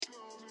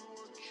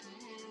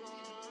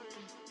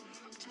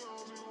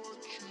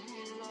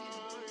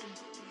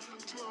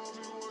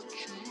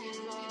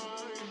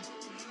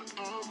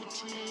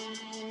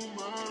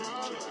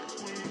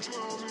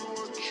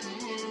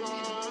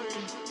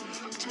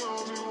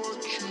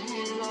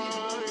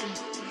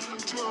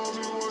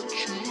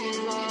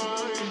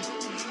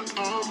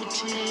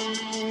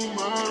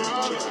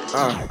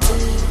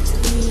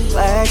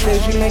Black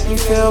days, you make me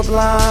feel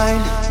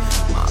blind.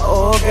 My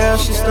old girl,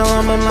 she's still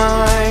on my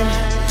mind.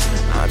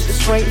 I'm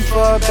just waiting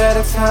for a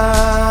better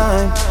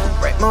time.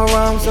 Right my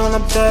wrongs on a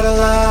better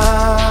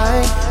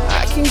line.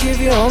 I can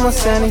give you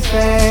almost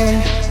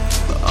anything,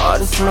 but all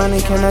this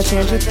money cannot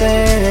change a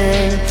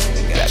thing.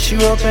 Got you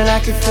open, I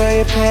can feel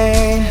your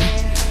pain,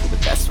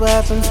 but that's what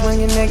happens when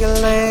you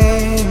nigga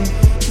lame.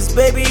 Cause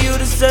baby, you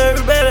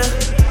deserve better.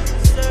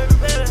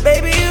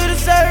 Baby, you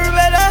deserve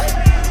better.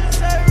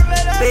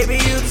 Baby,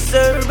 you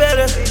deserve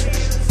better.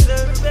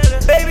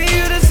 Baby,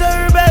 you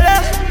deserve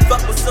better.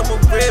 Fuck with someone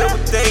real,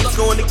 but things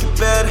going to get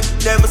better.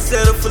 Never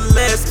settle for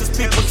less, cause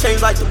people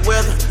change like the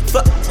weather.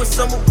 Fuck with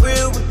someone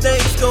real, but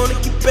things going to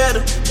get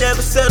better.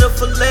 Never settle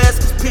for less,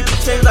 cause people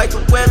change like the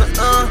weather.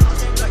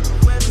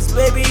 Cause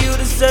baby, you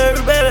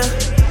deserve better.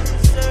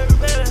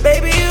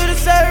 Baby, you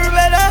deserve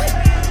better.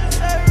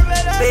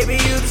 Baby,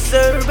 you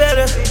deserve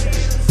better.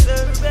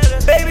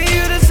 Baby,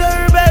 you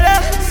deserve better.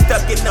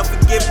 Stuck in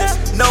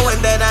unforgiveness,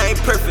 knowing that I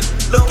ain't perfect.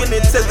 Looking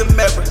into the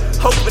mirror,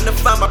 hoping to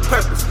find my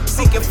purpose.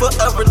 Seeking for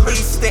a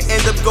release, then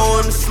end up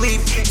going to sleep.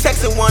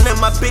 Texting one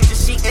of my bitches,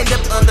 she end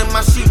up under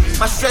my sheet.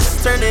 My stress is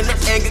turning to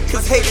anger,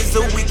 cause hate is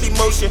a weak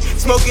emotion.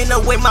 Smoking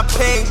away my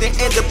pain, then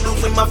end up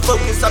losing my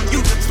focus. I'm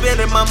used to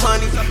spending my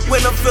money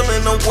when I'm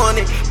feeling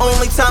unwanted.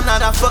 Only time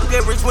that I fuck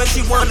her is when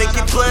she wanna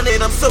get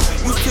blunted. I'm so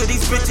used to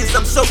these bitches,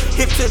 I'm so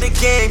hip to the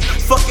game.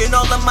 Fucking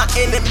all of my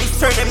enemies,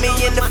 turning me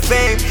into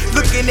fame.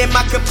 Looking at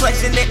my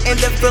complexion and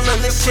end up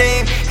feeling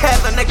ashamed.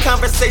 Having a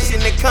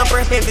conversation and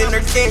comprehending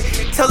her game.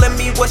 Telling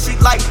me what she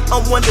like,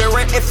 I'm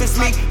wondering if it's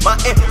me. My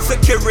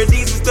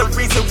insecurities is the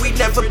reason we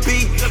never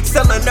be.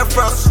 Selling her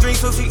from the streets,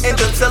 so she end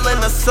up selling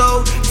her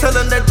soul.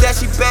 Telling her that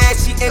she bad,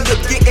 she end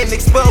up getting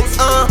exposed.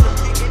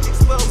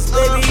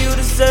 Baby, you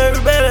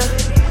deserve better.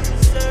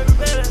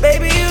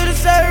 Baby, you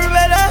deserve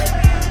better.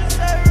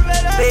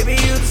 Baby,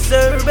 you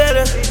deserve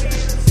better.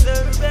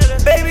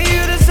 Baby,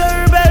 you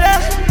deserve better.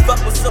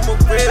 Fuck with someone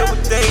real,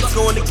 but things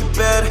going to get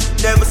better.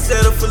 Never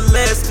settle for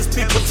less, cause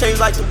people change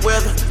like the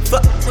weather.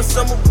 Fuck with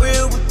someone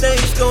real, but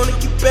things going to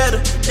get better.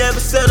 Never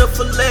settle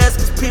for less,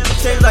 cause people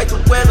change like the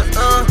weather.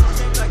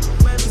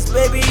 Cause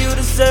baby, you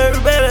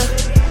deserve better.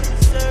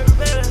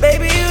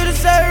 Baby, you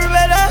deserve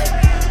better.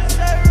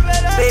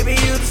 Baby,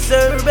 you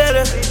deserve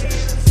better.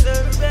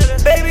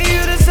 Baby,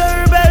 you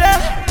deserve better.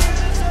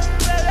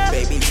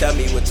 Baby, tell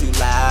me what you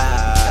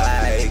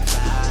like.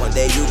 One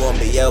day you gon'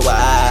 be your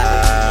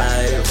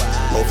wife.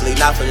 Hopefully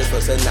not for just for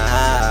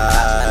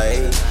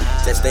tonight,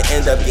 just to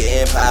end up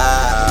getting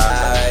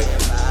pie.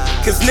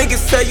 Cause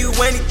niggas tell you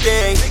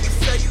anything,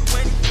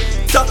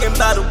 talking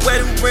about a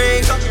wedding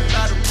ring.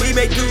 We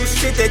may do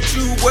shit that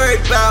you worried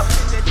about,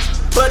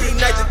 but he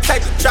not the type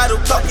to try to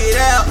talk it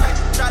out.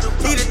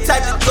 He the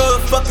type to go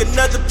and fuck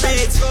another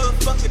bitch,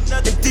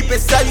 and deep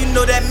inside you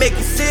know that make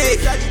you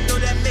sick,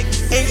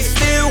 and you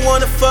still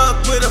wanna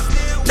fuck with him.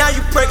 Now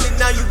you pregnant,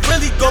 now you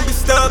really gon' be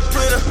stuck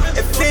with him.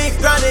 If he ain't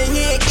grinding,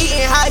 he ain't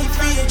eating, how he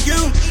feeding you?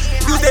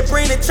 Use that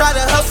brain and try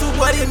to hustle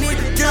what he need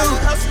to do.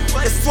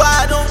 That's why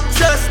I don't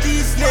trust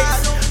these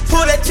niggas.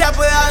 Pull that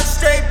Chapo out and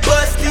straight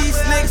bust these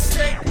niggas.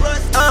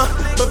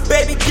 But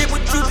baby, get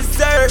what you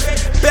deserve.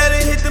 Better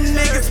hit them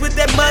niggas with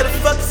that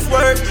motherfucking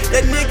swerve.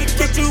 That nigga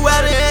kicked you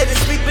out and had you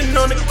sleeping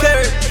on the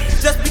curb.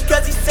 Just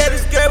because he said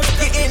his girl was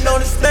getting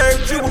on his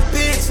nerves. You a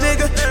bitch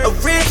nigga, a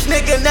rich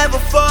nigga never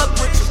fuck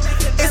with you.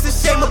 It's a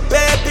shame a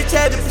bad bitch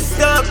had to be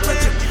stuck with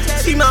you.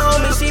 She my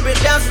homie, she been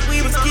down since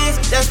we was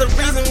kids. That's the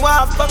reason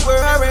why I fuck with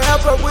her and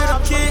help her with her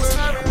kids.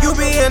 You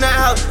be in the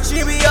house, she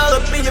be all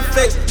up in your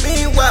face.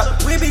 Meanwhile,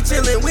 we be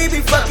chillin', we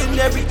be fucking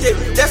every day.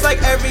 That's like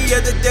every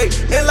other day,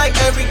 and like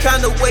every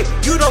kind of way.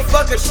 You don't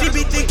fuck her, she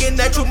be thinking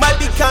that you might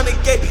be kinda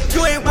gay.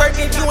 You ain't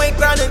working, you ain't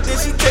grinding, then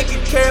she taking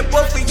care of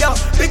both of y'all.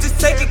 Bitches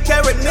taking care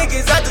of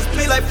niggas, I just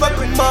be like fuck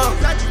 'em all.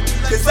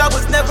 Cause I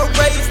was never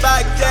raised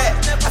like that.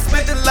 I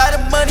spent a lot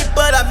of money,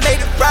 but I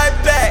made it right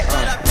back.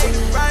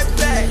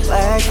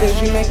 Black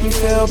days, you make me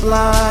feel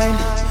blind.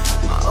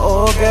 My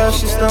old girl,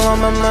 she's still on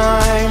my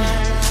mind.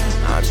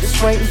 I'm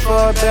just waiting for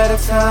a better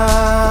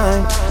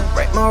time.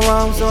 Right my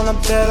wrongs on a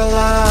better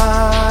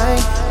line.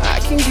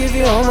 I can give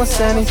you almost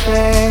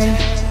anything,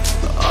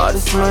 but all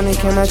this money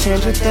cannot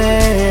change a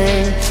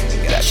thing.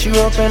 Got you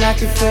open, I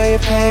can feel your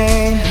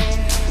pain,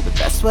 but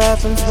that's what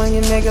happens when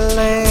you nigga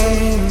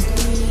lame.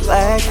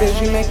 Black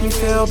days, you make me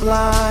feel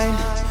blind.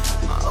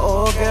 My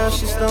old girl,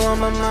 she's still on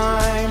my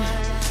mind.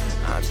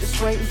 I'm just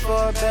waiting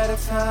for a better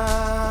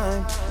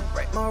time.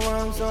 Right my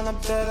wrongs on a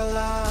better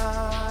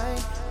line.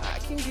 I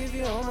can give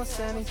you almost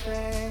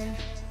anything,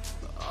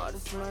 but all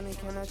this money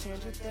cannot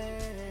change a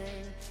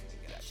thing.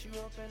 Got you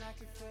open, I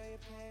can feel your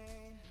pain.